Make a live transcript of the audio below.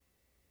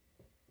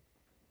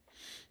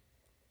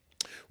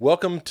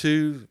Welcome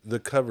to The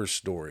Cover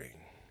Story.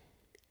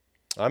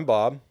 I'm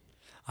Bob.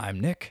 I'm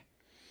Nick.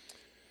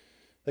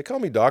 They call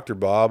me Dr.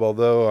 Bob,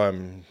 although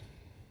I'm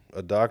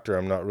a doctor,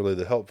 I'm not really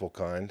the helpful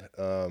kind.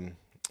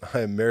 I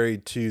am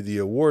married to the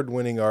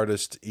award-winning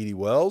artist Edie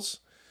Wells.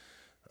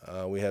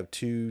 We have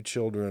two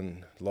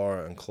children,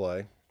 Laura and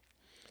Clay.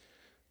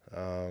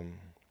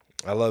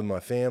 I love my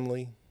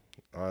family.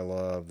 I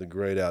love the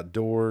great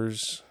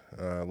outdoors.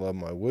 I love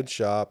my wood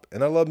shop,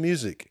 and I love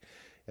music.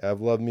 I've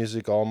loved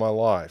music all my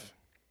life.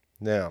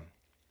 Now,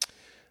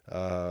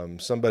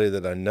 somebody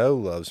that I know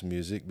loves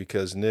music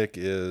because Nick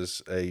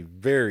is a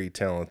very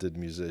talented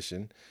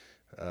musician.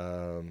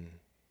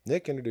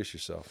 Nick, introduce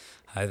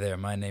yourself. Hi there.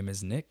 My name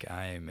is Nick.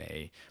 I am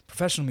a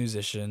professional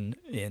musician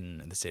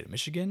in the state of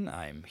Michigan.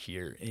 I'm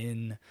here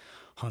in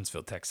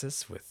Huntsville,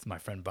 Texas with my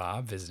friend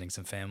Bob visiting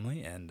some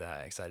family, and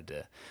excited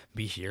to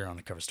be here on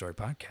the Cover Story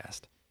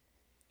podcast.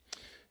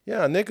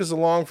 Yeah, Nick is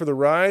along for the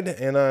ride,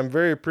 and I'm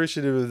very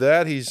appreciative of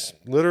that. He's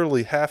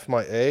literally half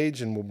my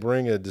age and will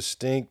bring a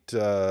distinct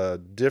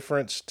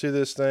difference to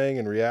this thing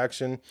and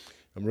reaction.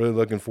 I'm really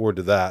looking forward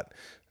to that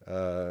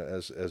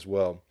as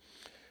well.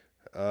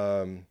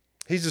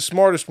 He's the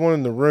smartest one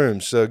in the room,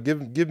 so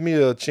give me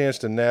a chance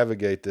to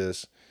navigate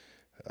this.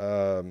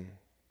 But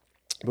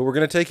we're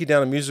going to take you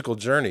down a musical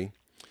journey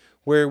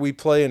where we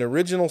play an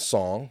original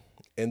song,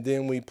 and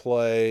then we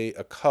play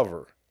a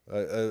cover.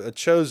 A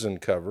chosen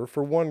cover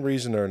for one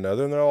reason or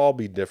another, and they'll all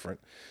be different,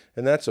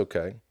 and that's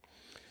okay.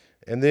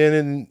 And then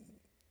in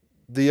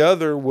the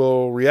other,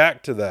 we'll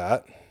react to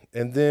that,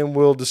 and then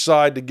we'll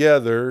decide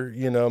together,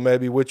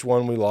 maybe which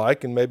one we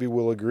like, and maybe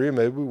we'll agree,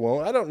 maybe we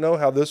won't. I don't know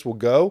how this will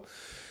go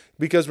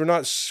because we're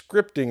not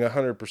scripting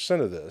 100%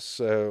 of this,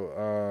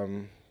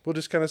 so we'll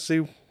just kind of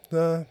see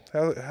how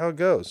it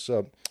goes.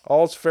 So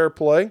all's fair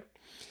play.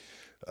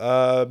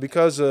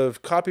 Because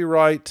of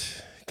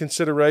copyright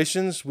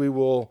considerations, we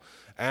will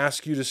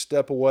ask you to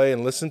step away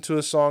and listen to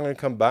a song and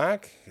come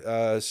back.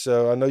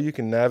 So I know you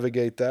can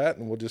navigate that,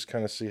 and we'll just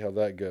kind of see how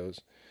that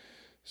goes.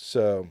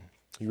 So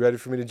you ready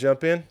for me to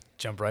jump in?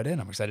 Jump right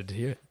in. I'm excited to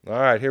hear it. All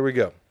right, here we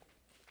go.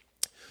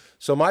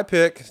 So my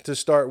pick to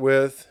start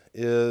with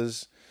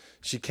is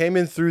She Came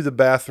In Through the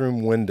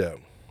Bathroom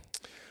Window.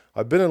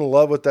 I've been in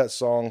love with that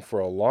song for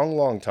a long,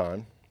 long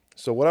time.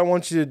 So what I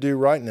want you to do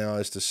right now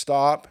is to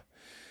stop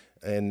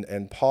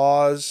and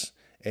pause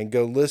and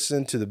go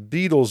listen to the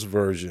Beatles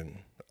version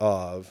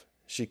of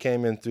She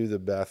Came In Through the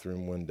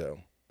Bathroom Window.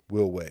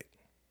 We'll wait.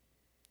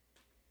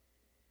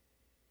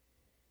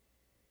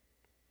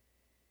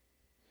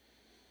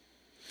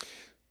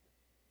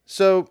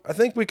 So I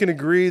think we can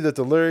agree that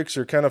the lyrics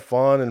are kind of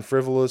fun and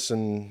frivolous,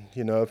 and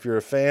if you're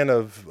a fan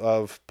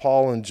of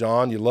Paul and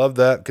John, you love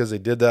that because they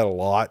did that a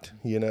lot,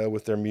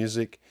 with their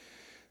music.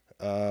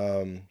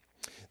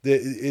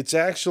 It's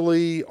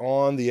actually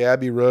on the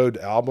Abbey Road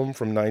album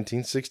from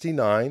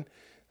 1969.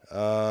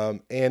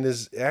 And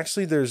is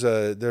actually there's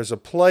a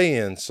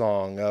play-in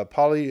song.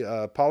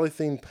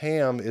 Polythene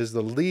Pam is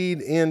the lead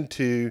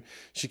into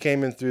She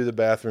Came In Through the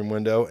Bathroom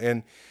Window,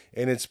 and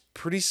it's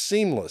pretty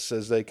seamless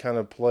as they kind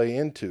of play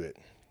into it.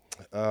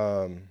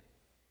 I've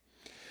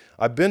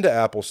been to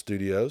Apple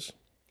Studios.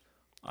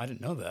 I didn't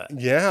know that.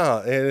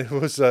 Yeah, and it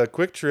was a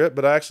quick trip,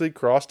 but I actually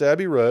crossed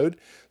Abbey Road,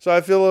 so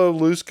I feel a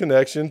loose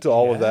connection to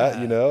all of that,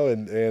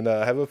 and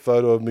I have a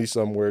photo of me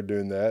somewhere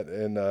doing that,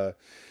 and I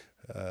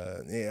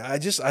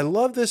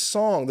love this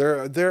song.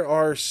 There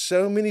are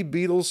so many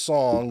Beatles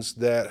songs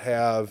that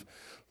have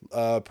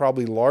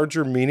probably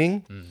larger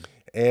meaning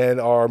and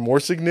are more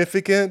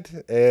significant,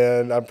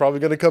 and I'm probably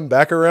going to come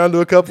back around to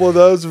a couple of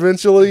those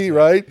eventually,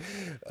 right?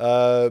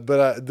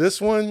 But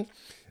this one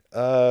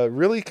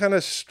really kind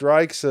of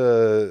strikes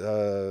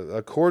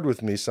a chord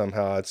with me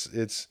somehow.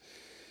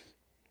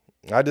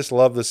 I just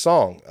love the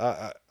song.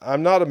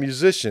 I'm not a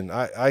musician.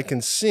 I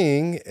can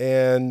sing,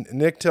 and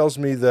Nick tells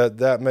me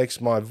that makes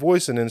my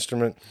voice an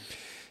instrument,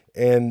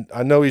 and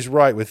I know he's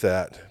right with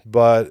that,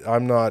 but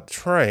I'm not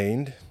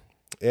trained,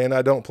 and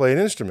I don't play an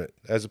instrument,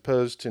 as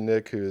opposed to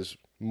Nick, who is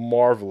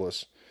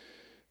marvelous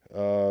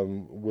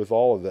with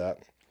all of that.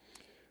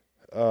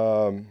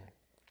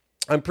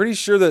 I'm pretty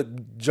sure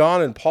that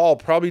John and Paul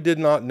probably did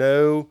not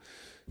know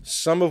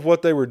some of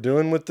what they were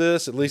doing with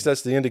this. At least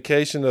that's the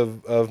indication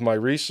of my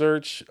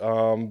research.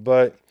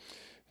 But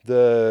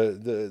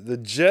the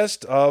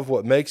gist of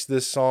what makes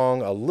this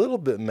song a little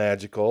bit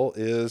magical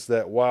is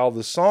that while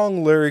the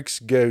song lyrics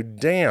go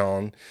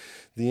down,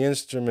 the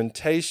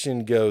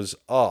instrumentation goes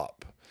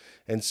up.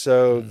 And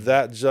so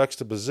that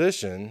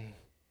juxtaposition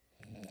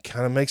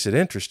kind of makes it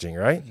interesting,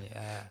 right?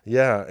 Yeah.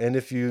 Yeah. And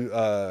if you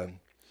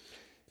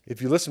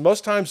listen,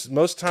 most times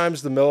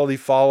the melody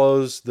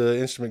follows the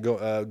instrument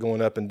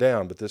going up and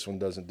down, but this one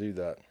doesn't do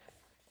that.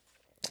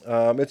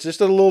 It's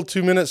just a little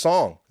 2-minute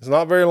song. It's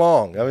not very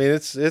long. I mean,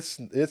 it's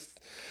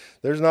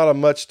there's not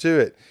much to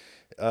it.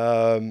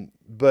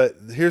 But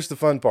here's the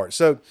fun part.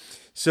 So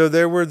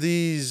there were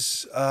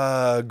these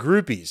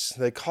groupies.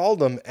 They called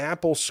them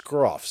Apple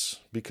Scruffs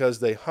because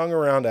they hung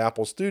around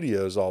Apple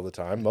Studios all the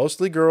time,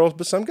 mostly girls,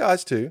 but some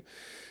guys too.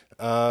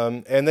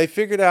 And they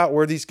figured out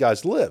where these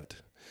guys lived.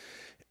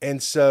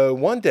 And so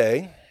one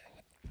day,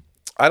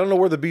 I don't know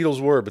where the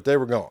Beatles were, but they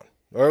were gone,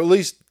 or at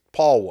least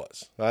Paul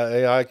was.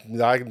 I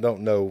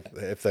don't know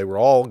if they were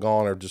all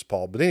gone or just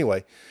Paul, but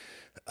anyway,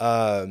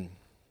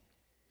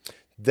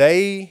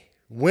 they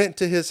went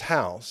to his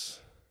house,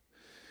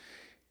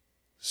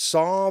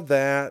 saw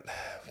that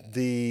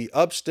the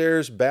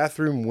upstairs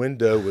bathroom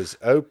window was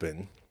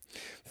open,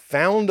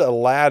 found a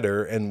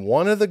ladder, and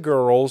one of the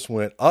girls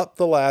went up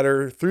the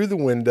ladder through the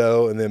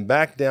window and then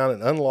back down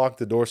and unlocked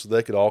the door so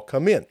they could all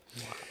come in.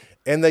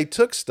 And they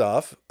took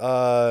stuff.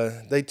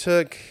 They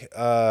took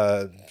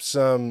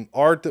some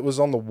art that was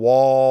on the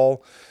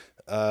wall.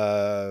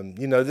 They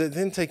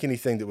didn't take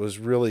anything that was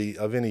really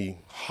of any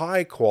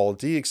high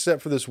quality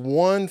except for this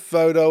one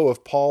photo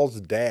of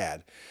Paul's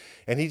dad.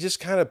 And he just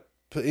kind of,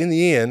 in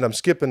the end, I'm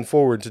skipping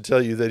forward to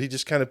tell you that he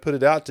just kind of put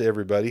it out to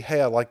everybody.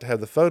 Hey, I'd like to have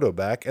the photo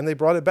back. And they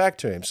brought it back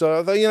to him. So,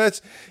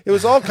 it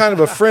was all kind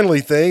of a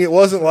friendly thing. It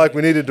wasn't like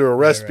we needed to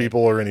arrest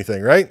people or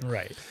anything, right?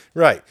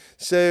 Right.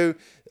 So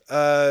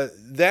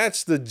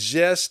that's the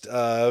gist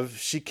of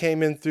She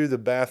Came In Through the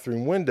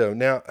Bathroom Window.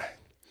 Now,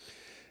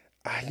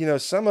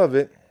 some of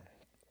it,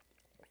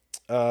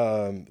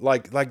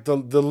 like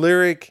the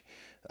lyric,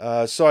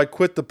 so I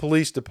quit the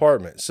police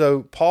department.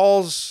 So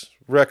Paul's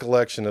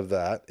recollection of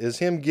that is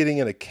him getting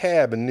in a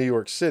cab in New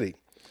York City.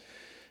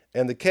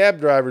 And the cab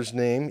driver's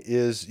name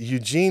is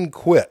Eugene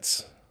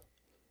Quits.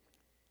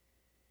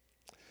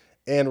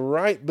 And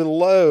right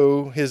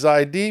below his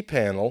ID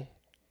panel,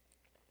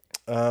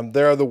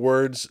 there are the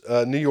words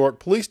New York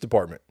Police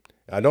Department.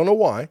 I don't know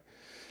why.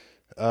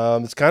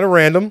 It's kind of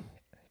random.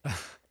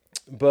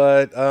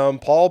 But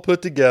Paul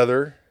put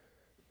together,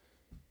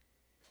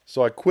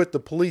 so I quit the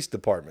police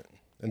department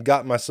and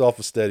got myself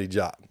a steady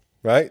job,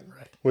 right?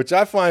 Which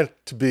I find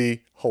to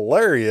be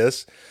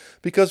hilarious,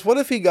 because what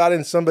if he got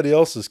in somebody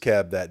else's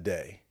cab that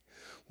day?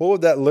 What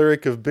would that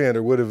lyric have been,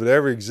 or would have it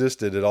ever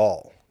existed at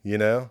all,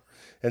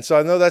 And so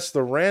I know that's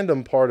the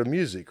random part of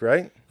music,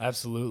 right?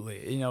 Absolutely.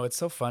 It's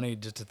so funny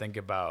just to think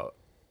about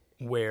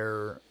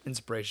where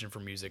inspiration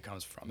for music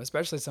comes from,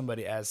 especially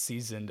somebody as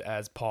seasoned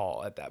as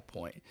Paul at that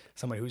point,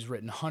 somebody who's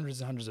written hundreds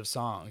and hundreds of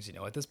songs.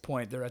 At this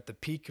point, they're at the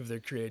peak of their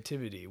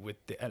creativity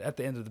at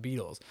the end of the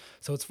Beatles.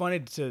 So it's funny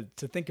to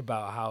think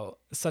about how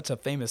such a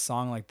famous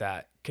song like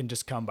that can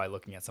just come by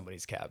looking at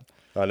somebody's cab.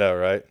 I know,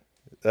 right?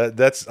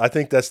 I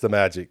think that's the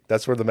magic.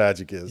 That's where the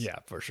magic is. Yeah,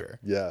 for sure.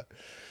 Yeah.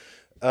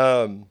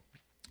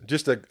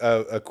 Just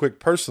a quick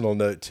personal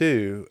note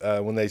too.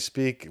 When they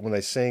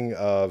sing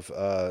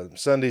of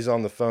Sundays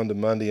on the phone to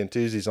Monday and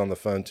Tuesdays on the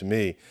phone to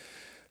me.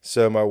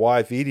 So my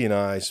wife Edie and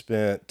I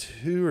spent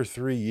 2 or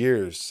 3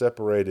 years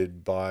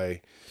separated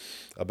by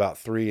about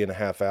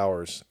 3.5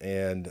 hours,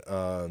 and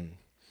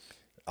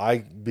I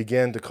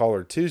began to call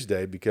her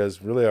Tuesday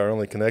because really our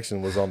only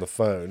connection was on the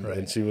phone, right.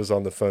 And she was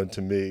on the phone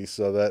to me.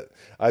 So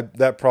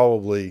that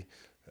probably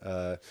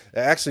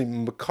actually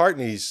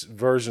McCartney's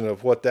version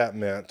of what that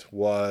meant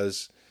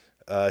was.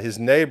 His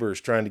neighbors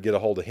trying to get a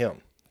hold of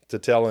him to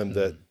tell him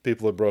that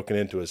people had broken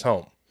into his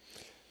home.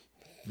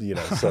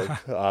 So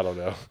I don't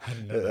know.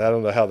 I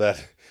don't know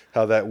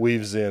how that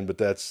weaves in, but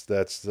that's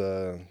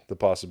the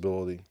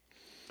possibility.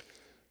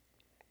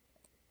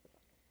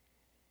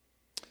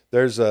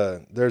 There's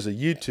a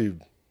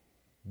YouTube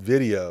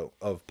video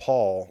of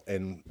Paul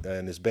and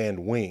his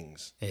band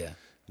Wings. Yeah.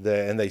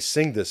 And they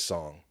sing this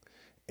song,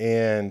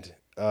 and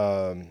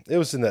it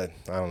was in the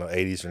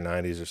 80s or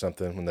 90s or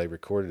something when they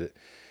recorded it.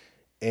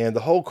 And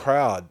the whole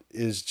crowd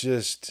is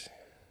just,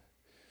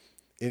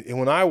 and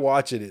when I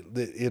watch it,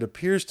 it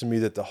appears to me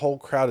that the whole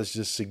crowd is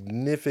just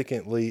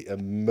significantly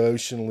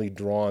emotionally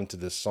drawn to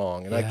this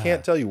song. And I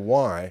can't tell you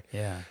why.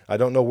 Yeah. I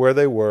don't know where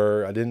they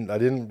were. I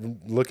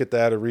didn't look at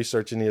that or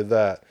research any of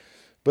that.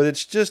 But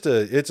it's just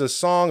it's a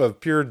song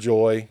of pure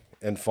joy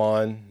and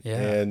fun,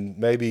 and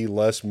maybe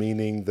less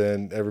meaning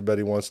than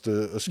everybody wants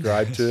to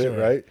ascribe to Sure. it,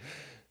 right?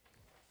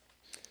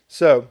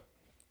 So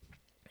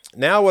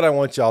now what I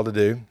want y'all to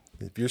do,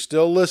 if you're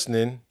still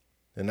listening,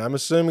 and I'm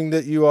assuming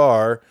that you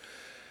are,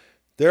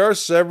 there are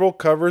several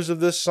covers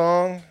of this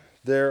song.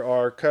 There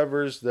are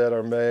covers that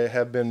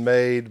have been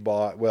made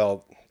by,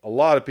 a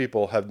lot of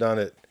people have done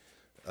it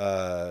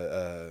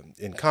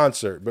in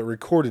concert, but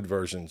recorded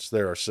versions,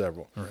 there are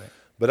several. Right.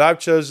 But I've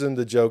chosen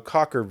the Joe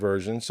Cocker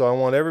version, so I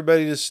want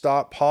everybody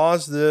to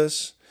pause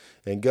this,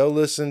 and go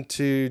listen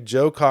to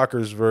Joe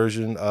Cocker's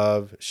version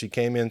of She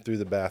Came In Through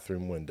the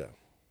Bathroom Window.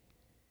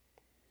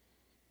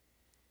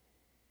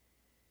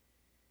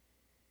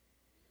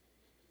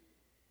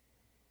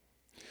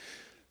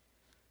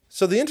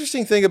 So the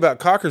interesting thing about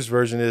Cocker's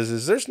version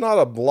is there's not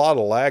a lot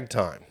of lag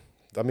time.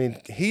 I mean,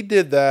 he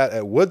did that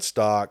at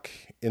Woodstock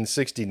in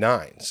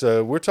 '69.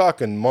 So we're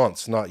talking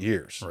months, not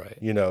years.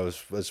 Right.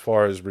 As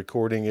far as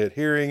recording it,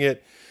 hearing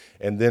it,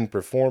 and then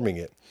performing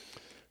it.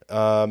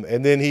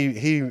 And then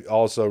he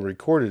also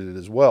recorded it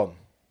as well.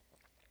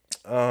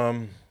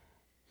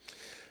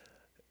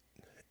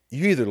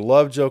 you either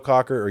love Joe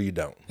Cocker or you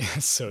don't.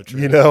 It's so true.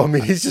 You know, I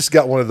mean, he's just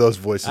got one of those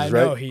voices, I right?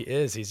 know he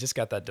is. He's just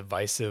got that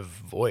divisive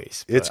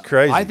voice. It's But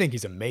crazy. I think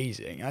he's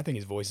amazing. I think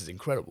his voice is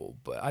incredible.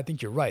 But I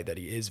think you're right that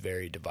he is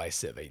very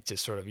divisive. He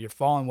just sort of, you're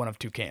falling one of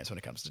two camps when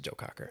it comes to Joe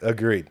Cocker.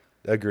 Agreed.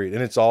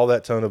 And it's all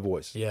that tone of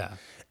voice. Yeah.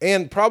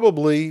 And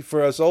probably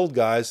for us old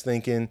guys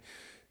thinking,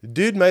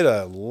 dude made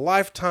a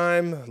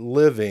lifetime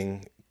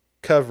living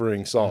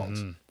covering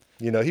songs.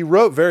 You know, he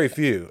wrote very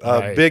few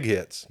Right. big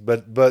hits,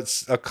 but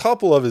a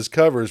couple of his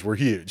covers were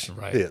huge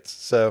Right. hits.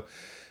 So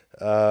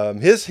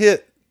his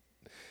hit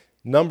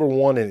number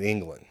one in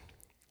England.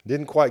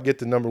 Didn't quite get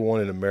to number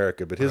one in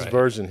America, but his Right.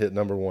 version hit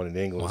number one in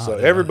England. Wow, I So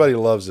didn't know everybody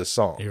loves this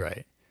song, You're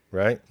right.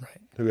 right?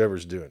 Right.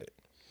 Whoever's doing it.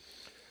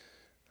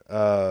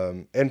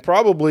 And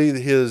probably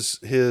his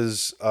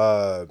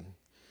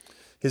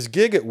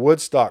gig at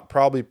Woodstock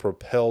probably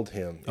propelled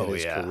him in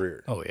his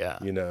career. Oh, yeah.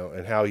 You know,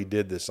 and how he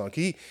did this song.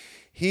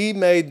 He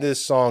made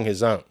this song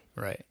his own.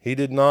 Right. He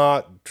did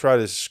not try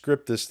to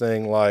script this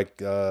thing like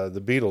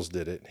the Beatles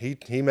did it.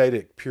 He made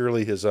it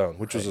purely his own,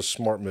 which was a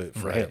smart move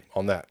for him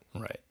on that.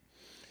 Right.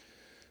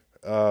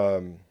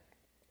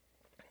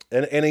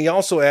 And he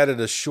also added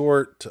a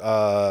short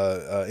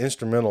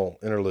instrumental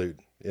interlude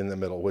in the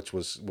middle, which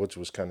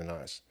was kind of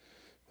nice.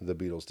 The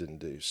Beatles didn't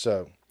do.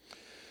 So,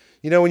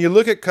 you know, when you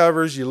look at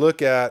covers, you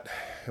look at,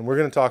 and we're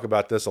going to talk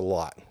about this a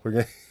lot. We're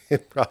going to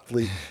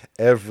probably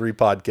every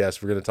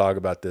podcast we're going to talk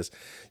about this.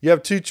 You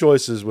have two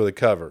choices with a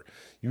cover.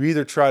 You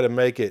either try to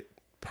make it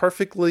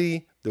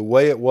perfectly the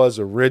way it was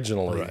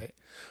originally, Right.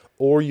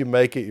 or you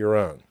make it your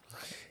own.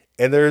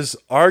 And there's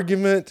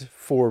argument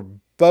for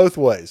both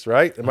ways,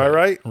 right? Am I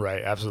right?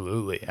 Right.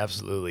 Absolutely.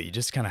 Absolutely. You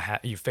just kind of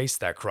you face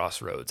that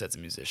crossroads as a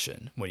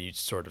musician when you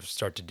sort of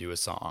start to do a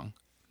song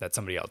that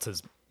somebody else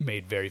has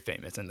made very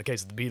famous. In the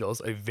case of the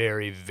Beatles, a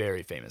very,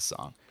 very famous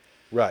song.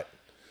 Right.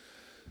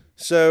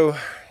 So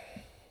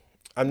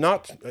I'm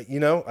not, you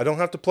know, I don't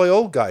have to play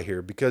old guy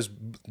here because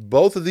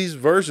both of these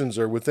versions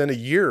are within a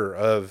year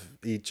of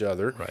each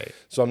other. Right.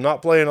 So I'm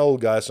not playing old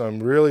guy. So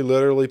I'm really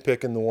literally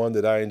picking the one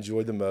that I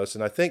enjoyed the most.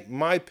 And I think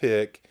my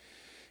pick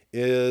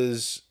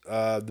is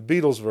the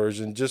Beatles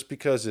version just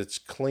because it's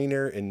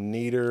cleaner and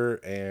neater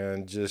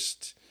and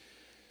just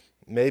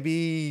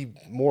maybe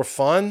more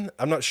fun.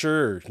 I'm not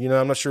sure. You know,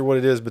 I'm not sure what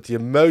it is, but the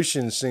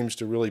emotion seems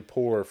to really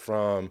pour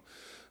from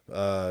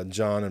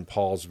John and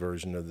Paul's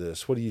version of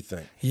this. What do you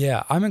think?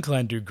 Yeah, I'm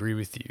inclined to agree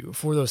with you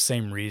for those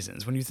same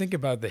reasons. When you think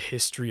about the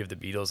history of the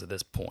Beatles at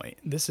this point,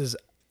 this is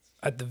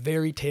at the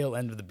very tail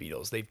end of the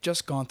Beatles. They've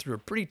just gone through a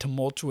pretty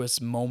tumultuous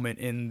moment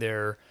in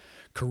their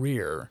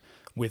career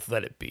with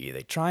Let It Be.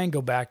 They try and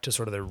go back to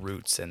sort of their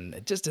roots, and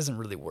it just isn't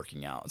really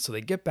working out. So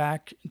they get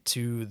back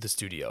to the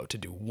studio to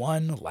do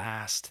one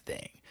last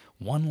thing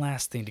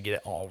to get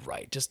it all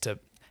right, just to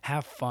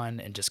have fun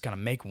and just kind of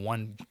make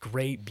one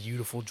great,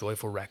 beautiful,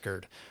 joyful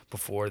record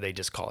before they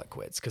just call it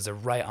quits, because they're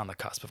right on the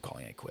cusp of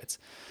calling it quits.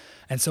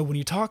 And so when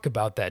you talk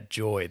about that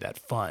joy, that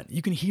fun,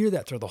 you can hear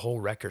that through the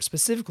whole record,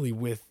 specifically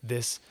with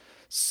this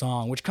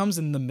song, which comes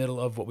in the middle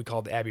of what we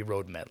call the Abbey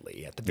Road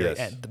medley at the very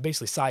end,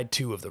 basically side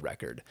 2 of the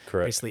record.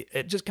 Correct. Basically,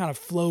 it just kind of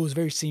flows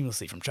very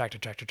seamlessly from track to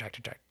track to track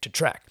to track to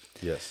track.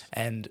 Yes.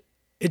 And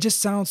it just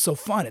sounds so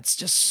fun. It's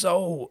just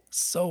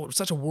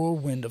such a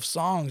whirlwind of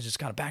songs, just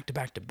kind of back to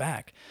back to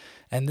back.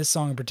 And this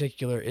song in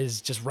particular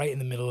is just right in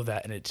the middle of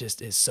that, and it just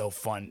is so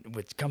fun.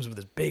 Which comes with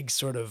this big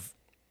sort of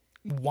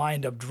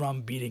wind-up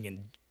drum beating,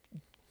 and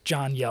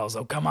John yells,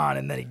 "Oh, come on!"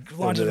 and then he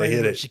launches right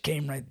into it. She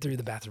came right through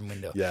the bathroom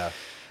window. Yeah.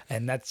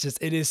 And that's just,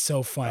 it is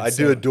so fun. I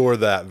do adore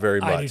that very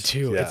much. I do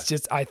too. Yeah. It's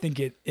just, I think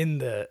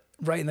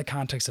right in the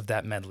context of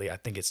that medley, I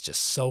think it's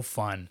just so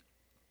fun.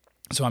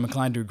 So I'm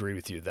inclined to agree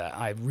with you that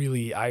I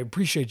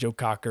appreciate Joe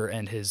Cocker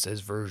and his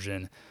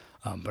version,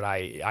 but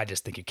I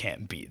just think you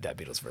can't beat that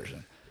Beatles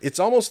version. It's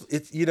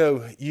almost, you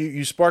know,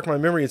 you sparked my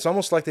memory. It's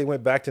almost like they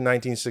went back to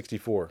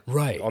 1964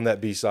 on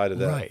that B-side of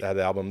that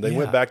album. They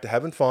went back to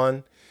having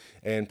fun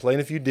and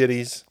playing a few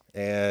ditties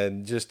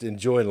and just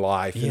enjoying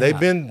life. And they've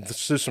been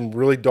through some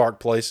really dark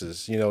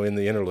places, you know, in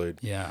the interlude.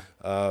 Yeah.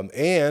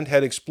 And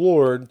had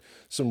explored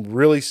some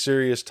really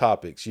serious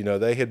topics. You know,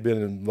 they had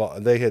been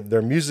involved,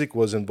 their music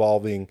was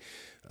involving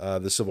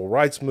the civil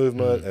rights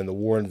movement and the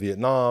war in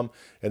Vietnam.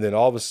 And then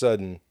all of a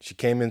sudden she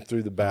came in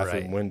through the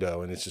bathroom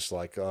window, and it's just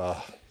like,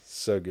 oh,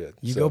 so good.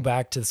 You go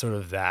back to sort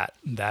of that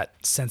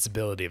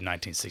sensibility of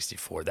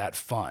 1964, that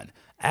fun,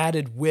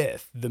 added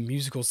with the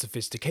musical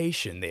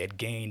sophistication they had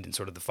gained in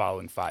sort of the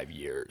following 5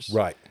 years.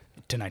 Right.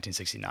 To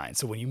 1969.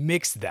 So when you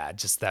mix that,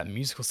 just that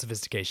musical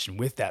sophistication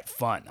with that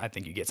fun, I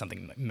think you get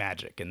something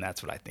magic, and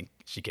that's what I think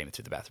She Came In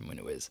Through the Bathroom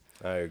Window is.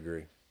 I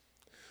agree.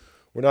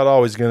 We're not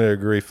always going to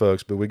agree,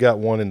 folks, but we got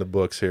one in the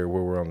books here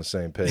where we're on the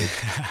same page.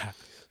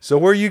 So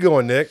where are you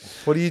going, Nick?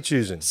 What are you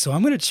choosing? So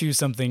I'm going to choose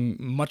something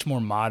much more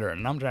modern,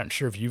 and I'm not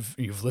sure if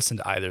you've listened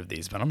to either of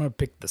these, but I'm going to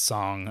pick the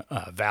song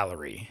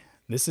Valerie.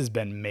 This has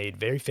been made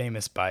very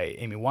famous by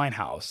Amy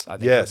Winehouse. I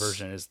think her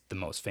version is the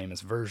most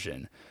famous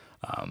version.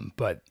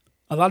 But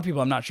a lot of people,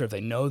 I'm not sure if they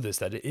know this,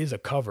 that it is a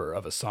cover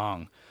of a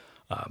song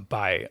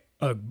by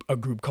a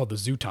group called the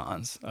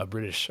Zootons, a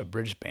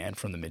British band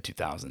from the mid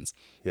 2000s.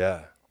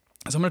 Yeah.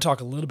 So I'm going to talk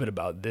a little bit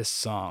about this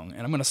song,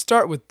 and I'm going to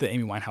start with the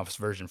Amy Winehouse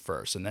version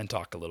first, and then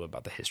talk a little bit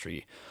about the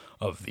history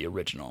of the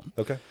original.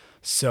 Okay.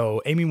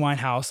 So Amy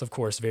Winehouse, of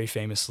course, very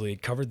famously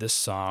covered this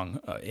song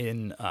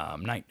in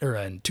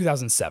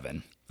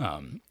 2007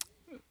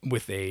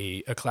 with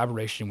a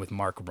collaboration with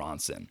Mark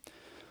Ronson.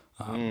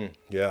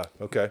 Yeah.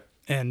 Okay.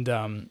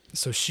 And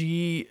so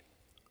she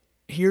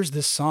hears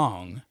this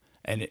song,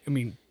 and it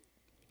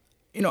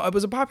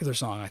was a popular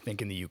song, I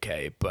think, in the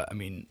UK, but I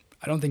mean,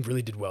 I don't think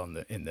really did well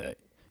in the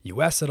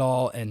US at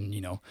all. And,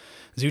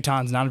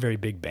 Zooton's not a very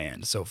big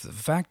band. So the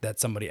fact that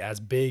somebody as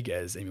big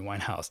as Amy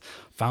Winehouse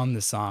found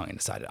this song and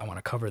decided, I want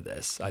to cover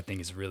this, I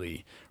think is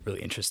really,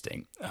 really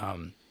interesting.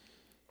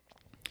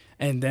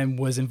 And then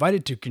was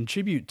invited to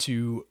contribute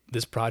to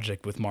this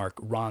project with Mark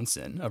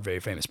Ronson, a very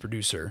famous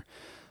producer.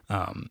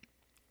 And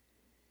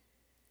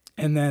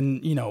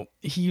then,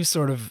 he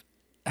sort of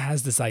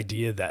has this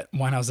idea that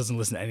Winehouse doesn't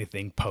listen to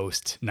anything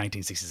post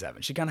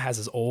 1967. She kind of has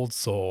this old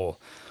soul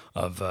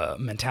of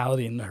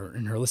mentality in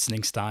her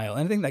listening style.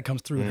 And I think that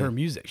comes through in her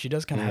music. She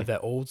does kind of have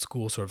that old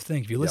school sort of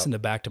thing. If you listen to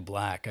Back to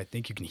Black, I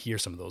think you can hear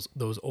some of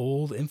those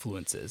old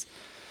influences.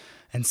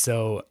 And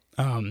so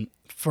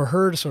for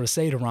her to sort of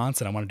say to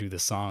Ronson, I want to do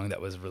this song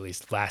that was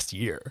released last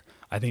year,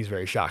 I think is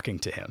very shocking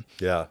to him.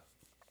 Yeah.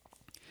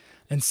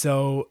 And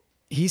so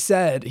he's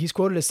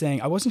quoted as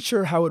saying, I wasn't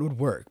sure how it would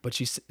work, but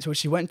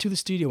she went into the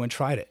studio and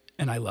tried it,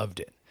 and I loved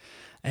it.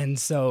 And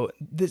so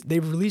they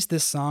released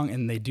this song,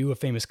 and they do a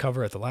famous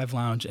cover at the Live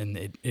Lounge, and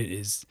it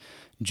is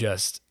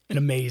just an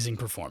amazing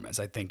performance.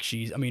 I think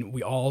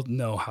we all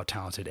know how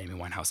talented Amy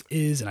Winehouse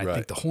is, and I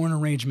think the horn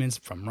arrangements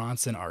from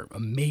Ronson are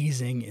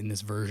amazing in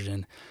this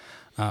version.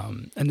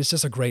 And it's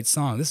just a great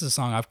song. This is a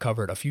song I've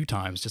covered a few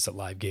times just at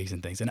live gigs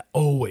and things, and it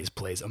always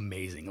plays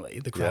amazingly.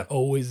 The crowd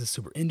always is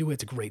super into it.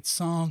 It's a great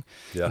song.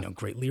 Yeah.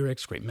 Great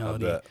lyrics, great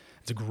melody.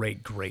 It's a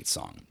great, great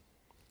song.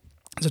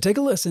 So take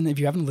a listen. If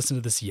you haven't listened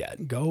to this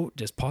yet, go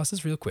just pause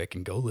this real quick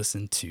and go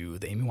listen to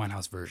the Amy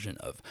Winehouse version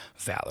of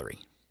Valerie.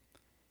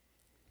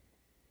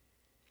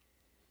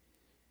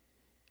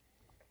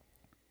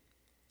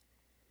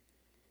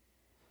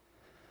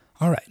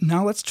 All right,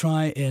 now let's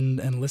try and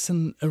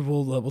listen.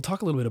 We'll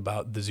talk a little bit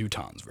about the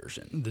Zootons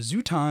version. The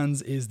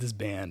Zootons is this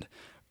band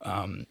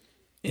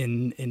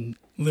in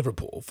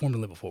Liverpool, formed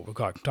in Liverpool. We're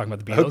talking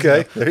about the Beatles.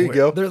 Okay, there you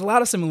go. There's a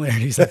lot of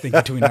similarities, I think,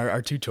 between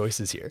our two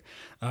choices here.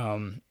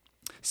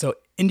 So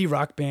indie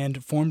rock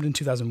band formed in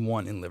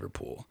 2001 in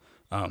Liverpool.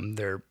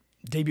 Their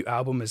debut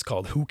album is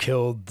called Who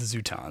Killed the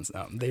Zootons.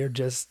 They are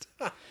just...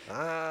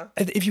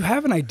 If you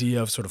have an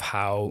idea of sort of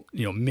how,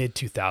 mid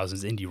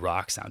 2000s indie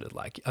rock sounded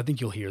like, I think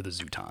you'll hear the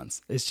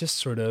Zootons. It's just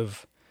sort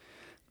of,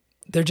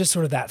 they're just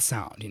sort of that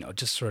sound,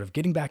 just sort of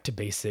getting back to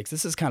basics.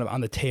 This is kind of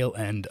on the tail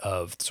end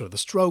of sort of the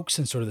Strokes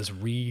and sort of this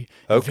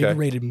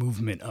reinvigorated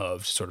movement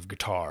of sort of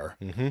guitar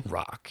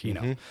rock,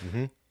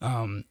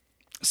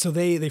 So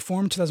they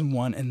formed in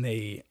 2001, and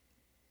they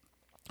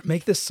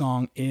make this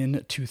song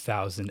in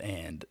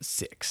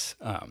 2006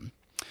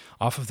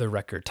 off of their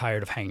record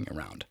Tired of Hanging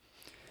Around.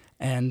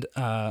 And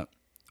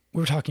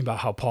we were talking about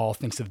how Paul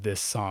thinks of this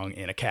song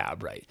in a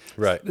cab, right?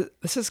 Right.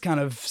 This is kind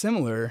of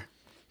similar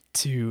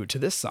to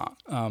this song.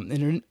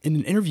 In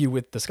an interview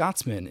with The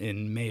Scotsman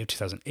in May of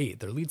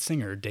 2008, their lead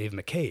singer, Dave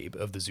McCabe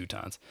of the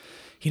Zootons,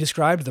 he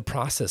described the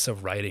process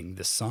of writing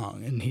this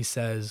song. And he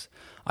says,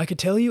 I could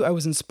tell you I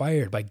was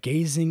inspired by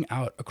gazing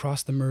out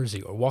across the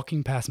Mersey or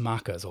walking past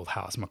Macca's old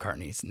house,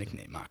 McCartney's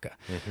nickname Macca.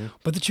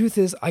 But the truth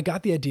is, I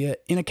got the idea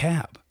in a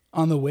cab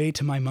on the way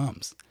to my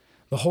mom's.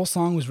 The whole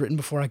song was written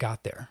before I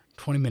got there,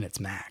 20 minutes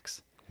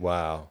max.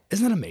 Wow.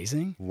 Isn't that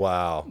amazing?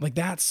 Wow. Like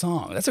that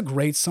song. That's a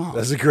great song.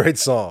 That's a great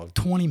song.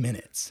 20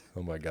 minutes.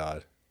 Oh my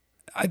God.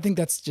 I think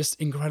that's just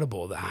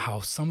incredible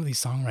how some of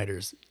these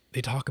songwriters,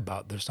 they talk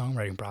about their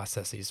songwriting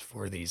processes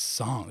for these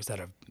songs that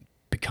have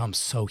become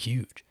so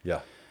huge. Yeah.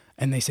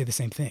 And they say the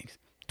same things.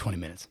 20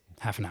 minutes,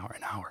 half an hour,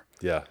 an hour.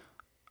 Yeah.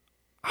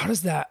 How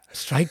does that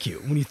strike you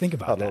when you think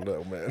about that? I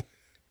don't know, man.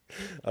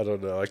 I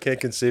don't know. I can't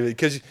conceive it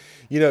because,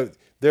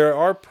 there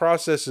are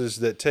processes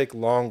that take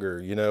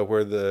longer,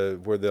 where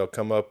they'll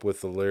come up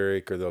with the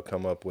lyric or they'll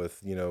come up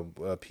with,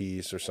 a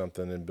piece or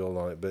something and build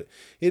on it. But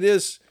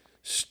it's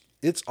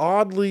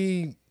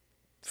oddly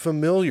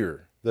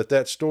familiar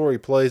that story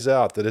plays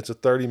out, that it's a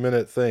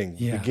 30-minute thing,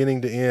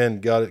 beginning to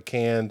end, got it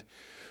canned,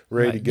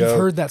 ready to go. You've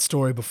heard that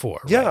story before.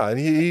 Yeah, right?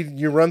 and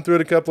you run through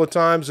it a couple of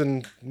times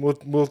and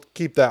we'll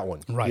keep that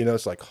one. Right.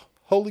 It's like,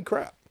 holy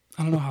crap.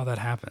 I don't know how that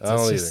happens. I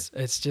don't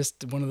It's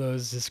just one of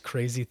those just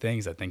crazy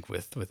things, I think,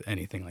 with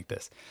anything like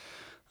this.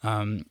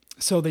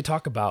 So they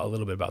talk a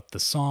little bit about the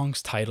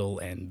song's title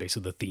and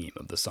basically the theme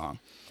of the song,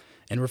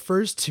 and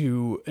refers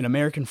to an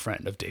American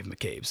friend of Dave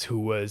McCabe's who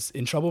was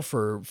in trouble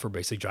for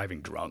basically driving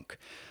drunk.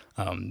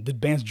 The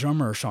band's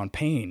drummer, Sean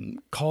Payne,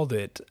 called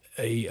it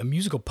a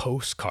musical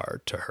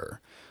postcard to her,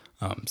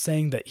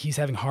 saying that he's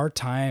having a hard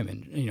time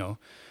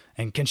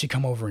and can she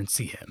come over and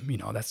see him?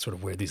 That's sort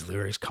of where these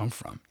lyrics come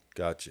from.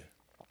 Gotcha.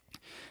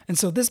 And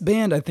so this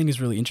band, I think,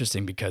 is really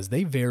interesting because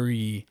they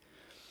vary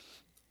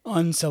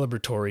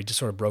uncelebratory, just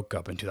sort of broke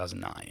up in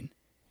 2009.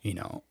 You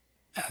know,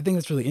 I think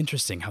that's really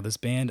interesting how this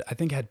band, I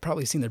think, had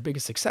probably seen their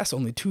biggest success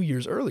only 2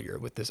 years earlier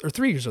with this, or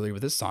 3 years earlier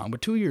with this song,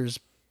 but 2 years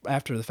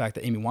after the fact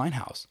that Amy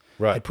Winehouse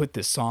had put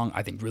this song,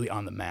 I think, really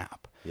on the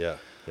map. Yeah.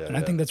 And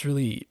I think that's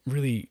really,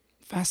 really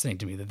fascinating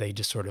to me that they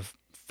just sort of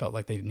felt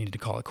like they needed to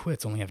call it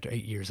quits only after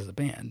 8 years as a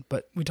band.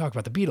 But we talk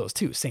about the Beatles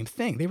too. Same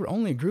thing. They were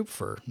only a group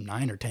for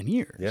 9 or 10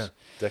 years. Yeah,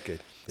 decade.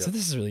 Yep. So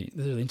this is really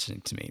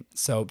interesting to me.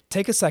 So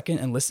take a second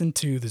and listen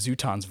to the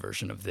Zootons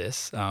version of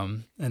this,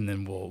 and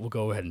then we'll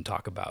go ahead and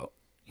talk about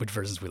which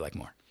versions we like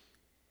more.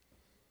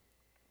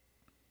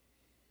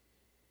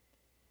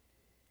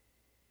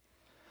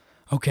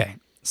 Okay,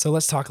 so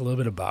let's talk a little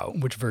bit about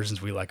which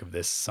versions we like of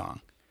this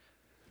song.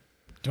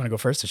 Do you want to go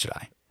first, or should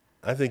I?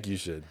 I think you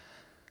should.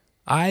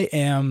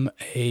 I'm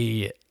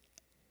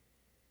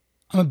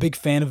a big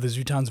fan of the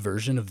Zootons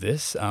version of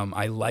this.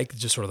 I like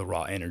just sort of the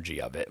raw energy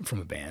of it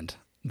from a band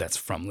that's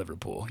from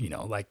Liverpool, you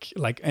know, like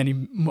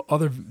any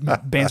other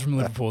bands from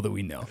Liverpool that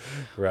we know.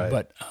 Right.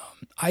 But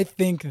I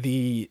think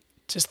the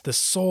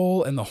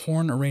soul and the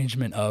horn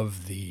arrangement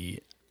of the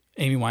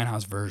Amy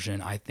Winehouse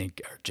version, I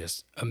think, are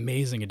just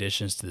amazing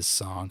additions to this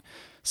song.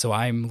 So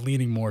I'm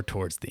leaning more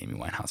towards the Amy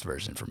Winehouse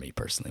version for me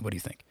personally. What do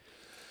you think?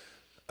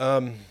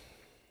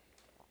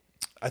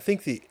 I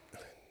think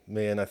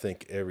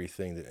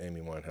everything that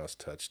Amy Winehouse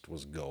touched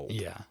was gold.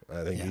 Yeah.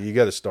 I think you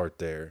got to start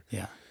there.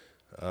 Yeah.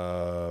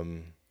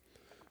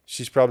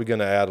 She's probably going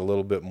to add a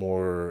little bit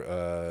more,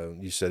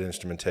 you said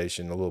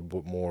instrumentation, a little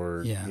bit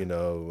more,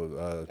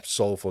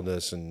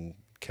 soulfulness, and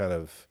kind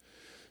of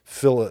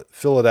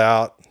fill it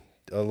out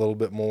a little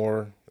bit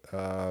more.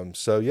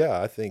 So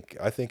yeah, I think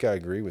I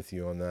agree with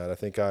you on that. I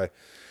think I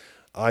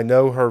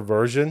know her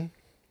version,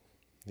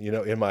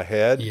 in my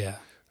head. Yeah.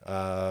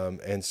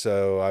 And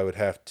so I would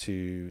have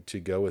to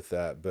go with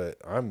that, but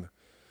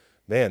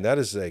that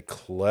is a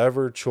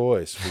clever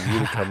choice for you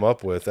to come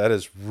up with. That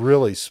is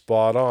really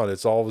spot on.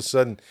 It's all of a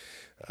sudden,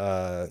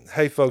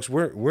 hey folks,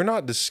 we're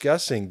not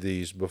discussing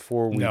these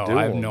before we do them. No,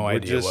 I have no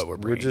idea what we're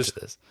bringing to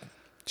this.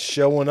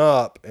 Showing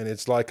up, and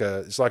it's like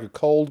a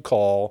cold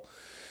call.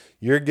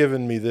 You're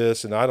giving me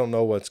this, and I don't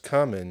know what's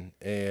coming.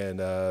 And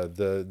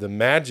the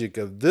magic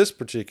of this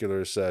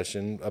particular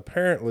session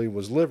apparently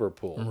was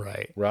Liverpool.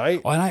 Right.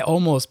 Right? Well, and I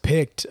almost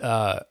picked With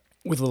a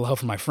Little Help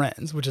from My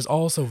Friends, which is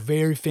also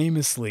very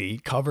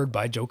famously covered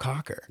by Joe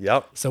Cocker.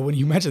 Yep. So when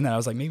you mentioned that, I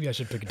was like, maybe I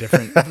should pick a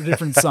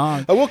different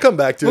song. We'll come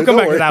back to it. We'll come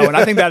back to that one.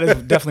 I think that is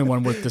definitely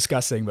one worth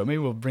discussing, but maybe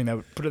we'll put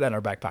that in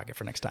our back pocket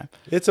for next time.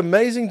 It's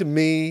amazing to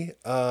me,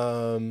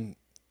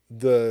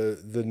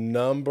 the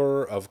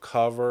number of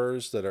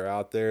covers that are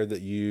out there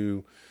that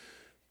you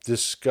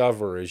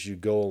discover as you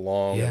go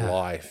along in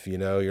life.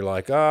 You're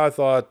like, I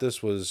thought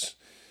this was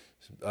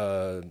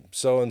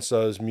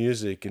so-and-so's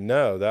music, and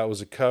no, that was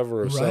a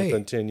cover of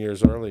something 10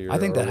 years earlier. I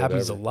think that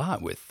happens a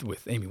lot with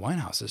Amy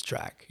Winehouse's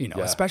track,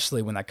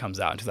 especially when that comes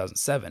out in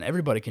 2007.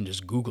 Everybody can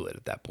just Google it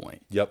at that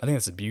point. Yep. I think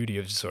that's the beauty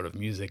of sort of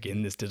music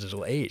in this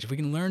digital age. We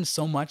can learn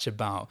so much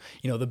about,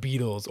 the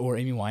Beatles or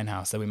Amy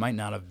Winehouse that we might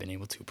not have been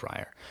able to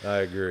prior. I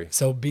agree.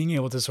 So being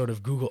able to sort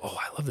of Google,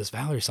 I love this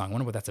Valerie song, I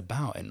wonder what that's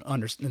about, and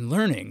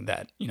learning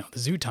that, the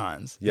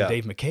Zootons, and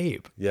Dave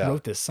McCabe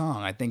wrote this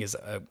song, I think is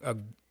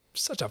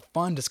such a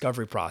fun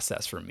discovery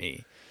process for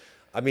me.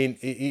 I mean,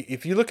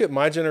 if you look at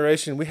my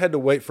generation, we had to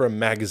wait for a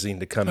magazine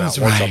to come out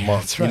once a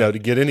month, right. To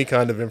get any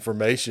kind of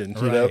information.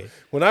 Right.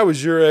 When I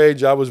was your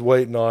age, I was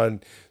waiting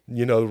on,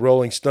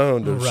 Rolling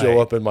Stone to show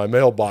up in my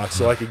mailbox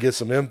so I could get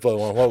some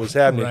info on what was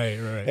happening.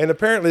 Right. And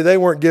apparently they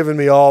weren't giving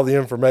me all the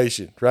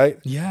information, right?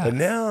 Yeah. And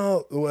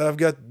now I've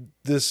got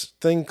this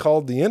thing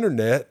called the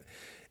internet,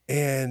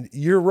 and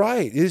you're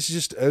right. It's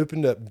just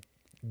opened up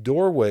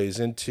doorways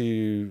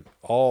into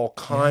all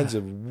kinds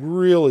of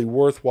really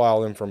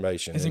worthwhile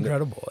information. It's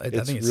incredible. I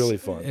think it's really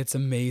fun. It's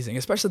amazing,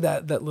 especially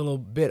that little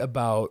bit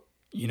about,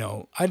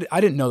 I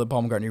didn't know that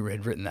Paul McCartney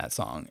had written that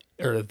song,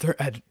 or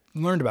had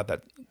learned about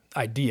that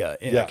idea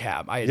in a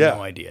cab. I had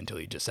no idea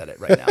until you just said it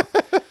right now.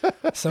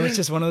 So it's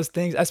just one of those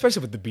things,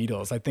 especially with the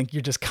Beatles. I think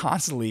you're just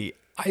constantly,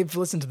 I've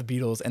listened to the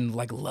Beatles and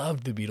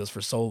loved the Beatles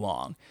for so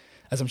long,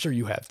 as I'm sure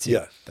you have too.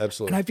 Yeah,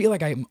 absolutely. And I feel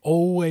like I'm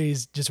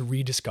always just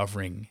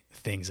rediscovering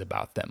things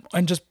about them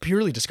and just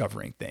purely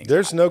discovering things.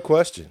 There's no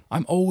question.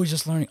 I'm always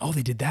just learning,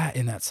 they did that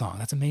in that song.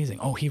 That's amazing.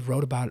 He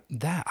wrote about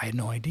that. I had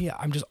no idea.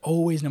 I'm just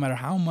always, no matter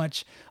how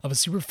much of a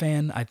super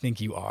fan I think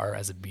you are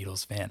as a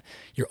Beatles fan,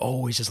 you're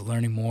always just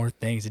learning more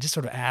things. It just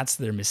sort of adds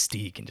to their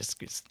mystique, and it's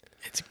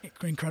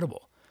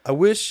incredible. I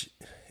wish,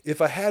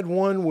 if I had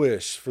one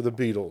wish for the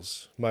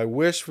Beatles, my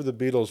wish for the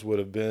Beatles would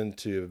have been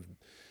to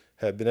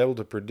have been able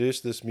to produce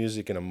this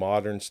music in a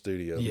modern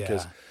studio,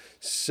 because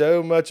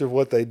so much of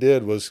what they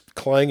did was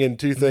clanging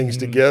two things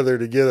together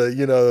to get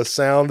a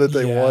sound that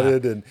they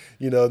wanted. And,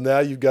 now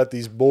you've got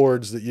these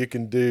boards that you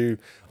can do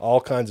all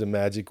kinds of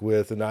magic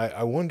with. And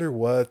I wonder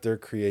what their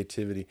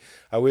creativity,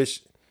 I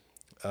wish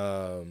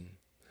John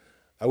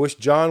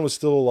was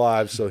still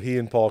alive so he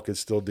and Paul could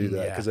still do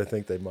that, because I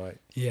think they might.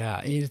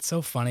 Yeah, it's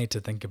so funny to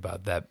think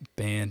about that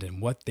band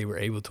and what they were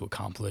able to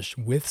accomplish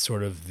with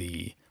sort of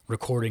the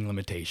recording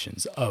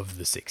limitations of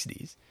the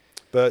 60s.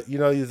 But, you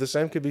know, the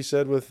same could be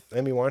said with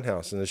Amy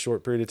Winehouse in the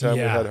short period of time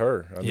we Yeah. had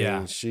her. I Yeah.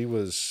 mean, she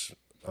was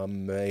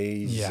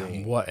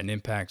amazing. Yeah, what an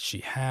impact she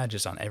had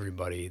just on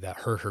everybody that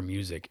heard her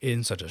music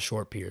in such a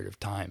short period of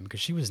time,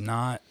 because she was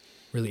not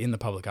really in the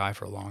public eye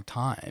for a long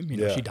time. You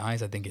know, Yeah. she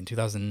dies, I think, in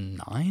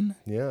 2009.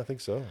 Yeah, I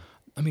think so.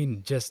 I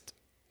mean, just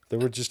There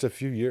were just a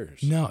few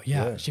years. no,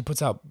 yeah. Yeah. She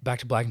puts out Back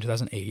to Black in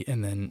 2008,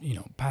 and then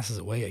passes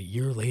away a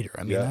year later.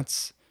 I mean, Yeah.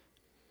 it's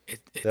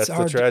That's the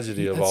hard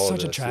tragedy of it's all of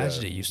such a this, yeah.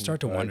 tragedy. You start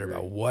to I wonder agree.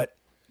 about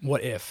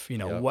what if,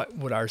 Yep. what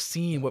would our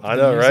scene, what would I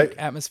the know, music right?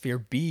 atmosphere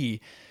be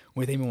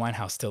with Amy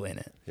Winehouse still in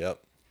it? Yep,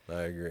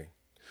 I agree.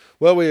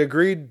 Well, we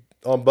agreed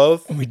on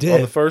both. We On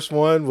did. the first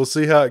one. We'll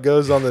see how it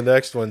goes on the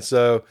next one.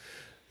 So,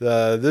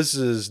 this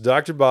is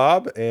Dr.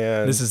 Bob,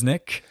 and This is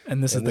Nick,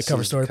 and this is the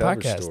Cover Story Cover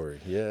Podcast. Story.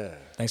 Yeah.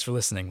 Thanks for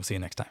listening. We'll see you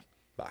next time.